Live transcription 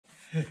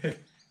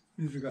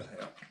水ください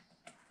よ。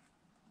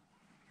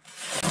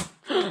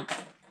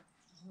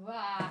わ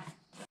あ。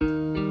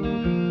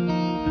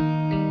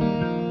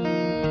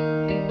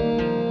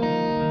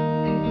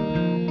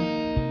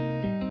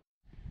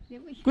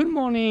Good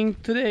morning!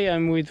 Today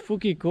I'm with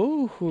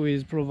Fukiko, who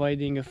is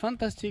providing a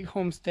fantastic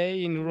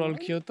homestay in rural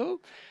Kyoto.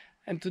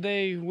 And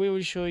today we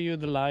will show you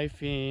the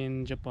life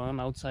in Japan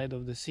outside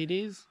of the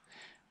cities.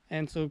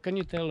 And so can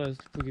you tell us,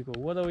 Fukiko,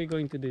 what are we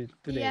going to do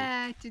today?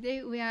 Yeah,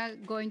 today we are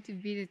going to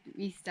visit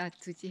Mr.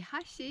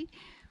 Tsuchihashi,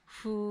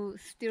 who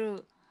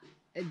still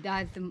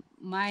does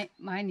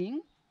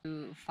mining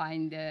to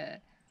find the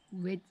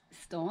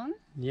whetstone.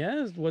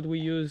 Yes, what we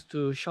use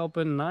to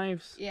sharpen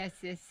knives. Yes,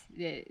 yes.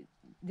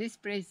 This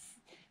place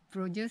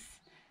produces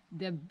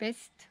the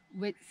best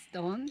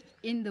whetstone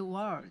in the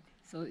world.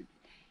 So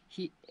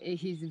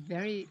he's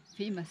very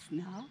famous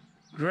now.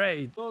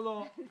 Great!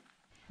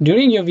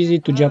 During your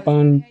visit to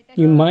Japan,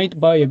 you might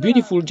buy a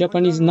beautiful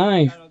Japanese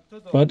knife,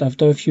 but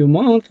after a few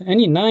months,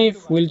 any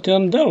knife will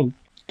turn dull.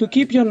 To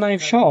keep your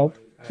knife sharp,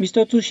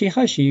 Mr.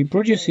 Tsuchihashi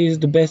produces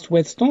the best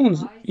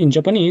whetstones, in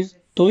Japanese,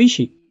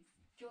 Toishi.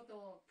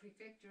 Kyoto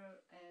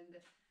Prefecture and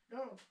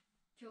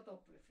Kyoto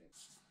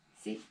Prefecture.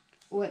 See,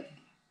 what?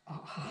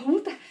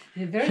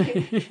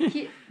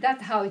 Very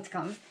that's how it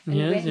comes. And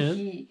yes, when yes.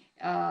 he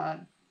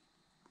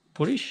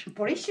Polish?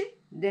 polish it,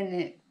 then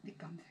it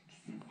becomes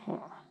like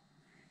this.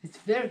 It's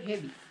very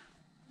heavy.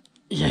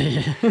 Yeah,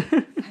 yeah.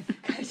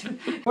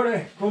 こ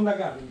れこんだ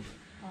けあるんです。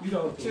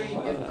色と。 Showing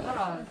the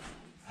colors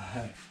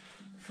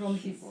from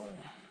his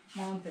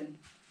mountain.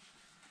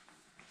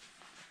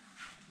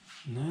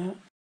 No.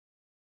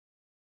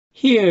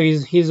 Here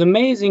is his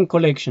amazing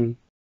collection.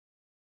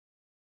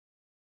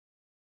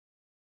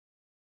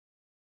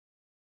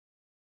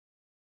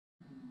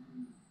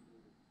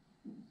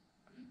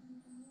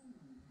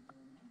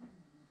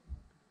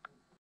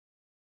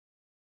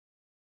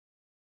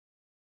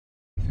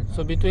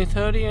 So between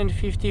 30 and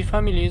 50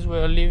 families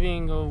were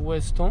living of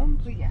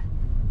whetstones? Yeah,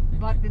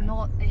 but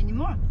not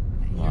anymore.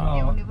 You're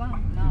the only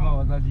one 今 now.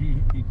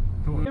 私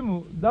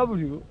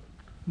MW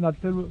なっ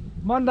てる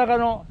真ん中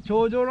の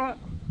頂上の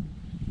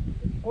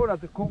こうなっ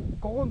てこ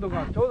このとこ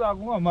がちょうどあ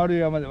ここが丸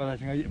山で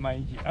私が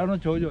毎日あの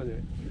頂上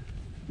で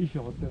石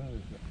を掘ってるん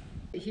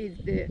ですよ。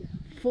 He's the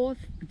fourth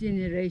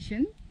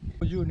generation.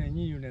 50年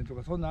20年と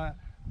かそんな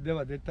で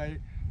は絶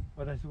対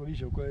私と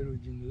石を超える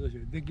人類同士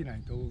はできな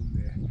いと思うん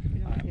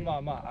で、ま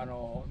あまあ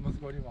息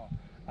子にも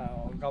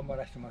頑張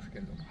らせてますけ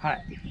ど、は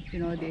い。You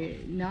know,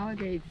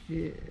 nowadays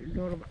a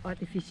lot of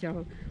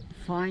artificial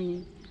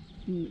fine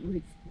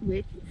with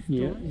whetstone.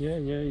 Yeah, yeah,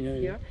 yeah, yeah, yeah.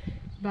 Here,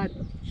 but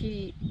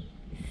he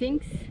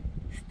thinks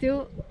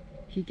still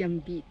he can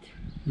beat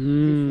this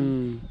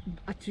one,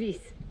 at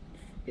least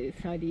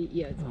 30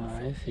 years. Ah,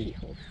 I see. He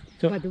hopes.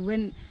 So- But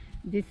when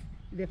the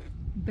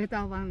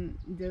better one,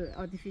 the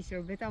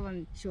artificial better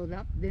one shows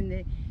up,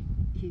 then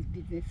his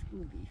business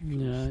will be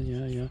finished. Yeah,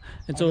 yeah, yeah.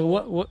 And so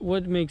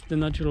what makes the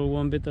natural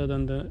one better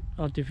than the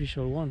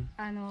artificial one?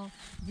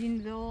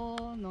 人造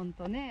の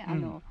とね、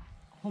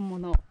本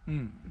物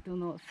と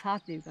の差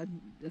というか、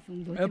そ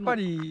のどっちもやっぱ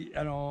り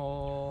あ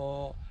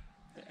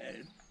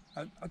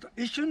と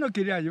一瞬の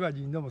切れ味は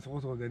人造もそ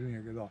こそこ出るん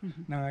やけど、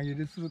長切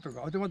れすると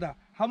か、あとまた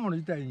刃物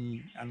自体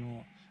に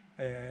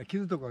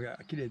傷とかが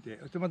切れて、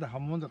あとまた刃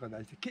物とか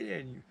出して綺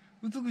麗に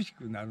美し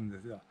くなるんで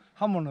すよ。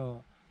刃物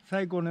の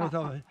最高の良さ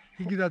を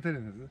引き出せ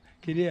るんです。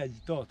切れ味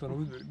とその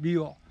美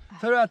を。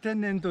それは天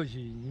然砥石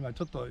には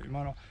ちょっと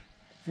今の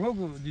すご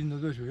く人造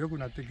砥石が良く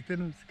なってきて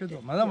るんですけ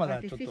ど、まだま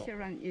だちょっと artificial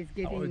one is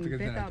追い getting つけ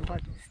てない better, と。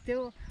 but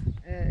still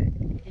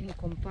in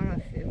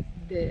comparison,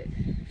 the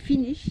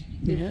finish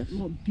Yes. is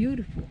more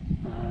beautiful.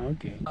 Ah,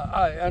 okay.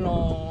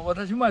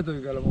 私生まれた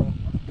時からも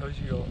う砥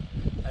石を、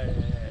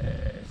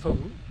祖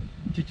父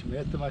父も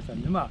やってました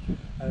んで、まあ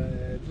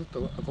ずっ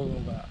と子供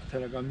が背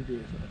中を見て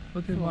そ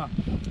れでまあ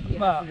He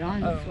まあ has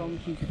learned from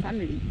his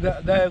family.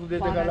 大学出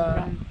てか Father,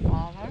 ら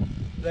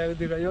grandfather. 大学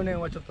出てから4年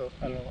はちょっto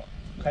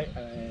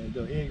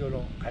営業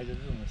の会社で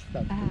もして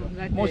たんです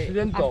け But ど、もう自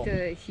然と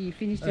after he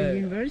finished the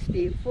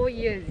university, 4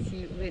 years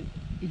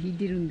he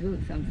didn't do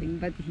something,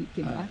 but he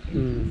came back.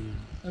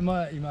 And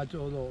まあ今ち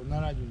ょうど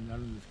70にな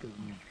るんですけど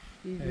も、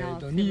 he's now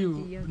 70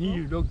 years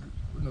old.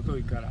 26の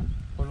時から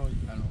この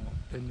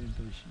天然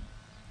砥石、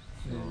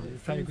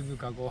細工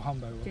加工販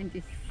売を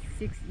 26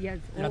 years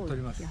やっ old, てお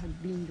ります。 he had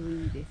been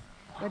doing this.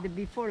 But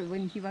before,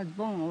 when he was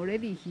born,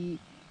 already he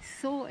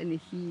saw and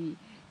he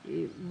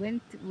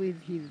went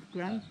with his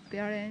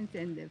grandparents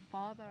and the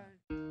father.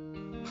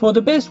 For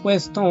the best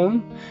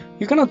whetstone,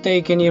 you cannot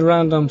take any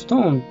random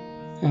stone,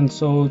 and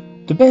so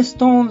the best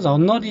stones are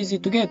not easy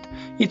to get.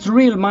 It's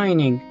real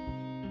mining.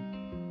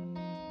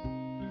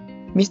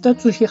 Mr.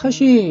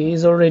 Tsuchihashi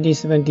is already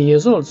 70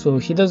 years old, so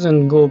he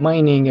doesn't go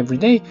mining every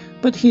day,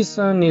 but his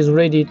son is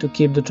ready to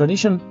keep the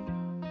tradition.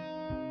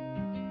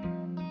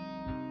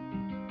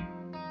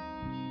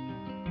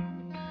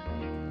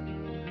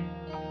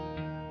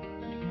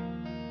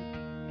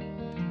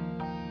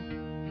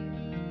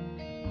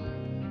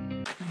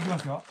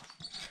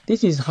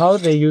 This is how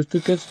they used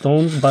to cut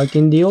stones back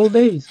in the old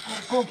days.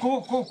 こ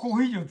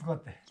う肘を使っ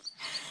て。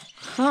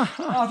あ、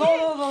そ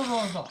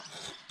う。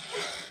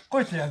こ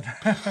うやってやる。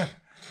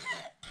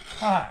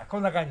はい、こ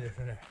んな感じです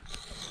ね。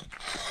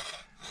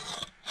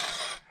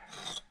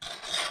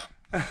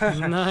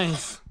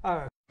Nice.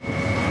 はい。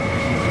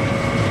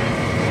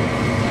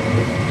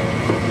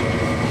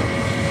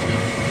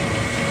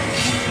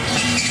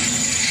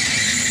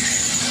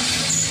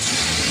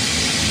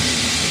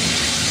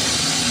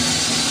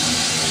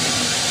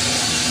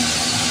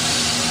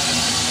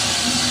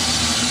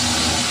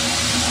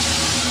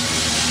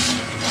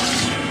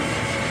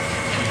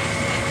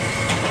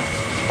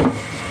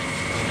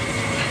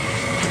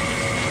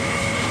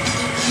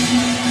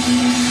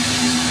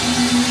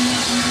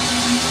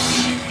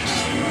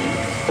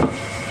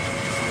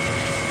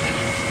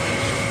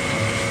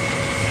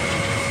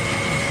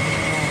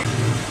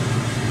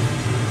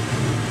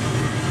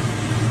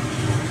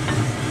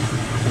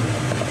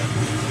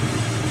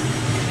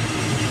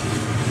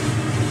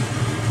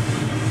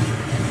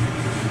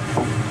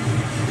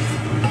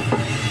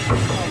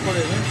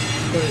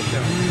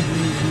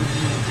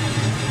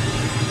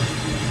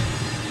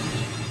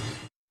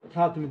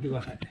触ってみてく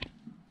ださい。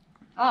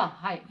あ、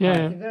はい。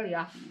Yeah. Very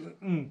rough.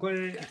 うん、こ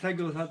れ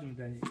先ほど触ったみ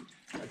たいに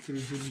ツ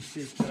ルツルにして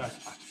いったら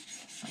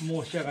も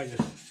う仕上がりで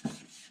す。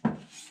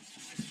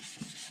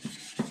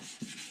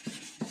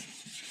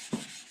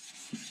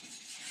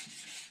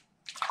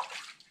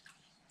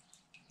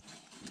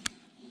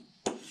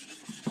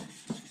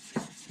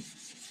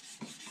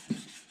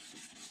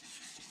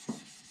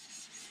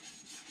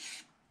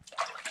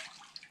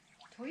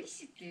砥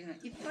石っていうのは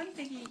一般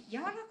的に柔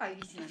らかい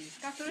石なんで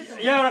すか？それと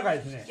も柔らかい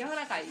ですね。柔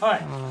らかい。は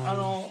い。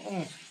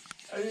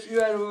い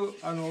わゆる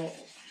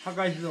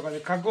墓石とかで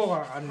加工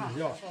があるんです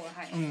よ。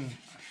はい。うん。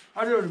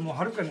あれよりも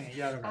はるかに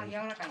柔らかい。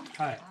あ、柔らかい。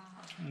はい。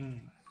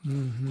う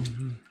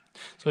ん。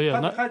So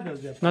yeah,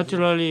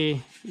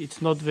 naturally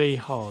it's not very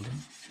hard.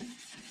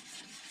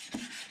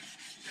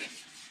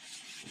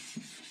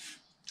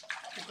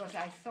 Because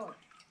I thought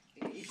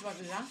it was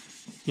rough.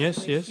 Yes.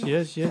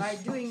 By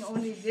doing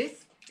only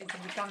this, it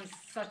becomes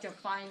such a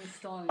fine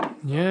stone.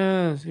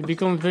 Yes, it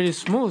becomes very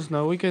smooth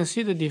now. We can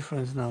see the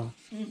difference now.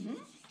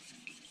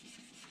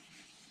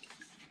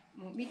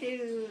 もう見て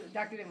る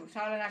だけでも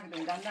触らなくて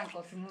もだんだんこ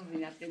うスムーズ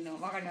になってるの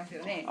分かります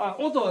よね。あ、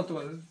音と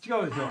か違うでし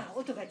ょ。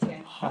音が違い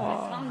ます。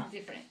Sound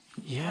different.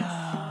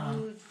 Yeah.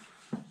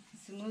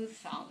 Smooth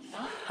sound.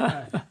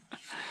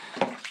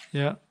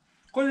 Yeah.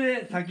 こ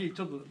れで先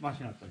ちょっとマ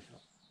シになったでしょ。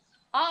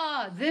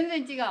ああ、全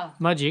然違う。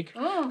Magic.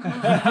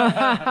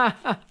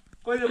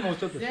 これでもう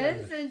ちょっと仕上げま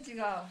す。全然違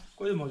う。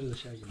これでもうちょっと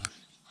仕上げま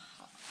す。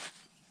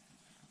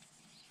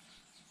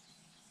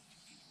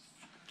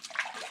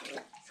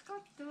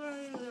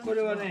こ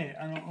れはね、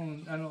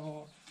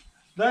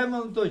ダイヤ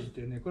モンド砥石っ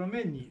てね、この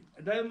面に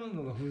ダイヤモン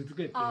ドが振り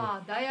付けて、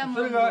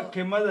それが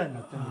研磨剤にな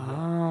ってるんで、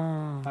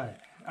はい、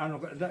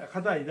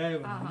硬いダイヤ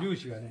モンドの粒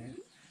子がね。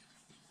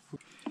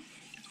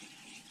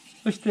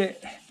そし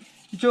て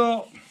一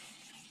応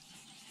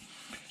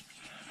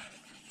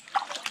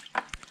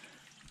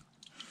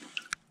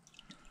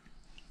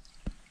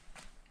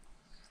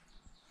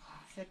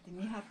そうやって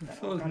見張ったら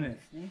そうです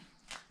ね。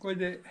これ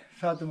で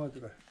触ってもらって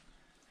ください。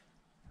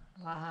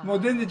もう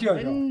全然違う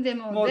でしょ。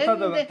もうた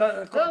だこ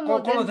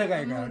の世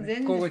界から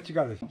ね、ここ違うでし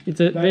ょ。It's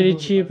a very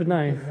cheap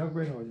knife.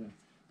 100円の補助。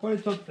これ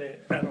取っ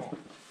て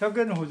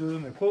100円の補助で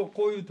ね、こ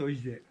ういう砥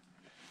石で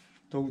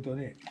研ぐと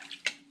ね。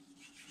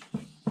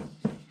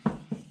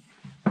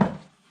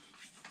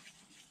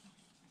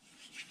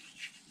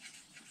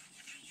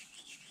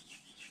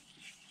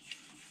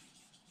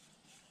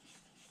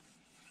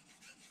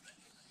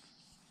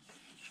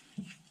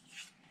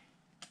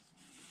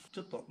ち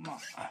ょっとま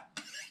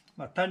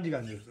あ短時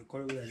間です。こ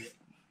れぐらいで。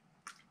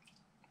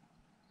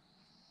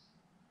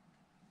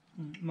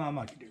ま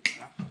あ綺麗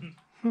か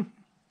な。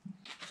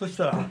そし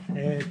たらこ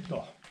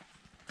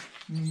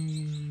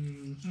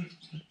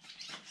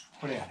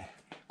れやね。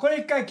こ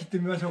れ一回切って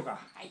みましょうか。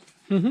はい。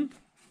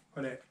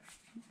これ。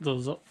ど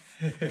うぞ。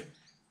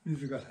見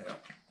てくださいよ。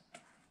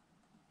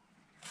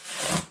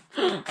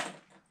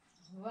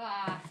う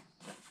わ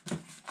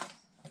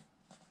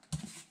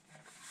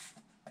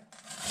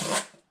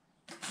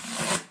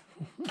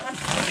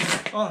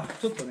あ、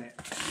ちょっとね。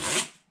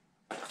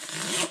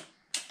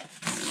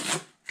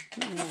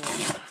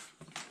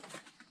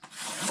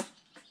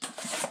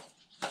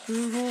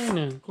すごい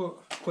ね。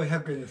これ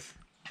100円です。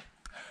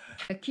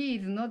The key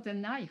is not the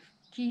knife.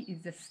 Key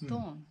is the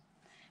stone.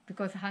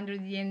 Because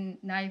 100 yen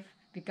knife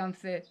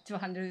becomes a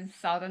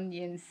 200,000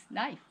 yen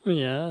knife.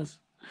 Yes.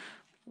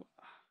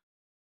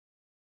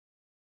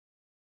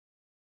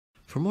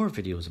 For more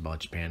videos about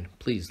Japan,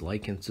 please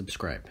like and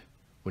subscribe.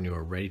 When you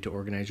are ready to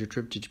organize your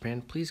trip to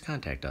Japan, please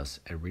contact us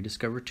at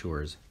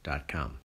rediscovertours.com.